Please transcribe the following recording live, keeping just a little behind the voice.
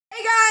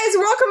guys,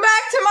 welcome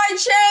back to my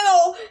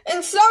channel.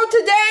 And so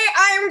today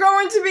I am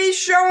going to be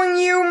showing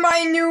you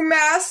my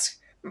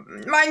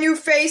new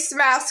face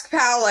mask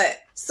palette.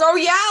 So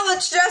yeah,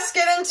 let's just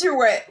get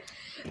into it.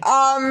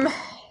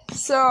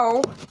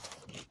 So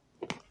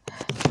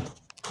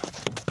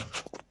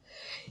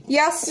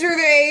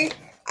yesterday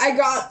I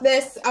got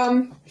this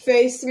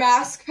face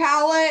mask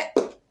palette.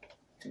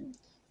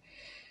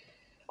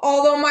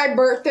 Although my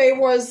birthday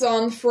was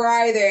on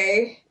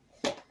Friday,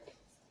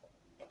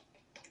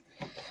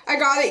 I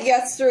got it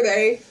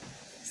yesterday.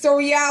 So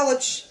yeah,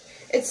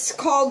 it's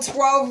called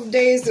 12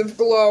 Days of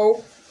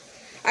Glow.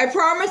 I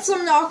promise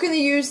I'm not going to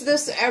use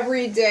this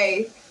every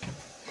day.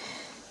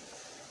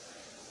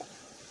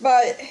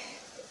 But,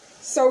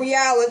 so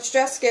yeah, let's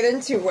just get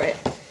into it.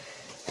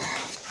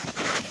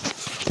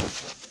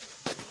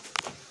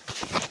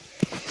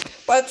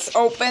 Let's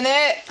open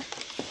it.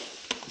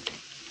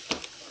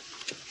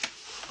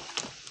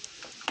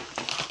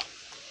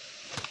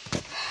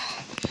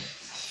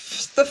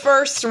 The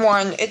first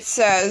one, it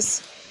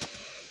says,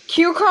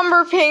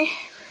 Cucumber Pink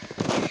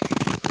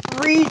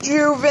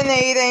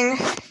Rejuvenating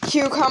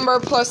Cucumber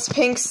plus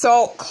Pink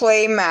Salt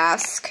Clay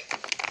Mask.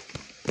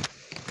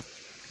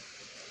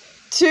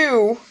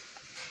 2,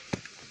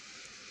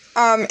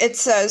 it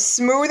says,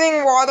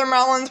 Smoothing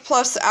Watermelon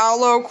plus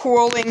Aloe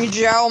Cooling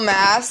Gel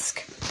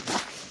Mask.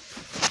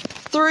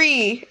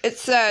 3, it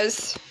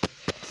says,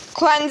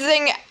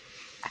 Cleansing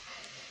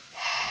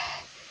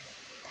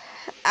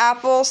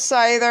Apple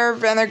Cider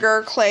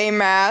Vinegar Clay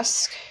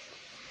Mask.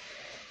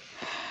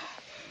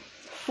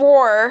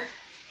 4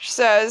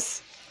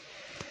 says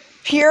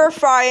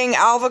Purifying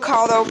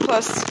Avocado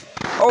plus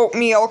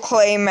Oatmeal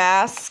Clay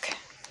Mask.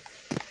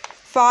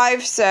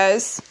 5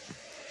 says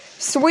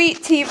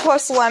Sweet Tea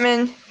plus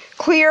Lemon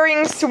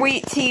Clearing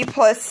Sweet Tea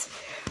plus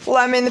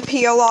Lemon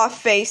Peel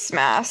Off Face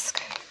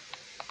Mask.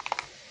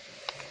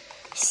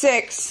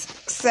 6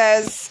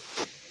 says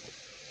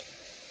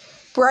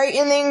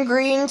Brightening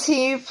Green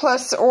Tea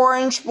plus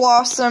Orange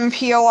Blossom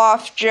Peel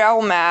Off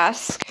Gel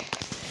Mask.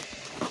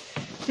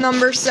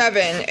 Number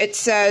 7, it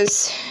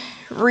says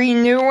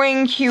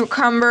Renewing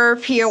Cucumber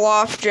Peel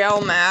Off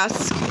Gel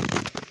Mask.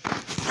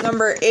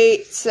 Number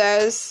 8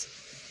 says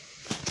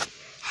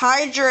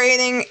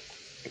Hydrating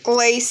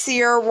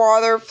Glacier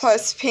Water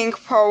plus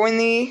Pink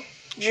Pony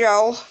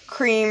Gel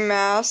Cream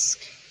Mask.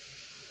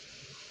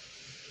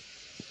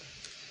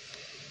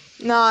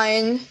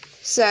 9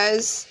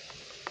 says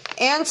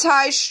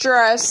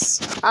Anti-Stress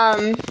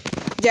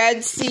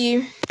Dead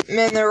Sea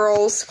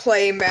Minerals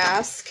Clay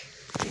Mask.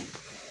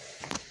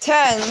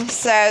 10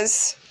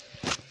 says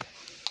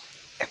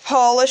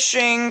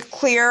Polishing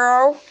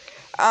Clearo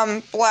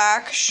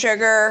Black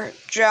Sugar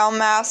Gel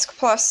Mask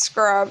plus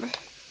Scrub.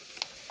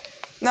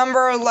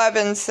 Number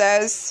 11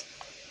 says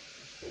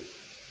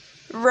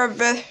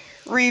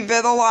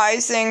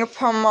Revitalizing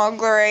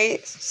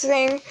Pomegranate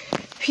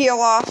Peel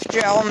Off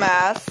Gel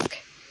Mask.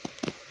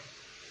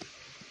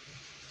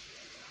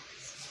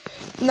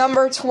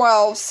 Number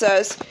 12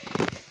 says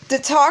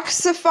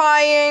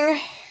Detoxifying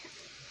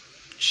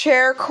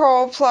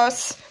Charcoal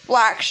plus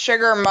Black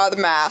Sugar Mud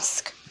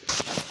Mask.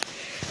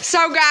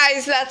 So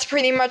guys, that's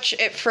pretty much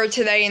it for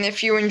today, and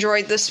if you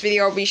enjoyed this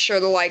video, be sure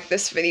to like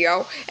this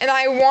video. And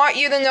I want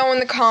you to know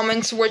in the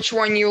comments which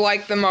one you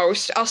like the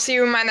most. I'll see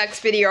you in my next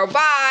video.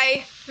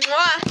 Bye!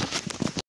 Mwah!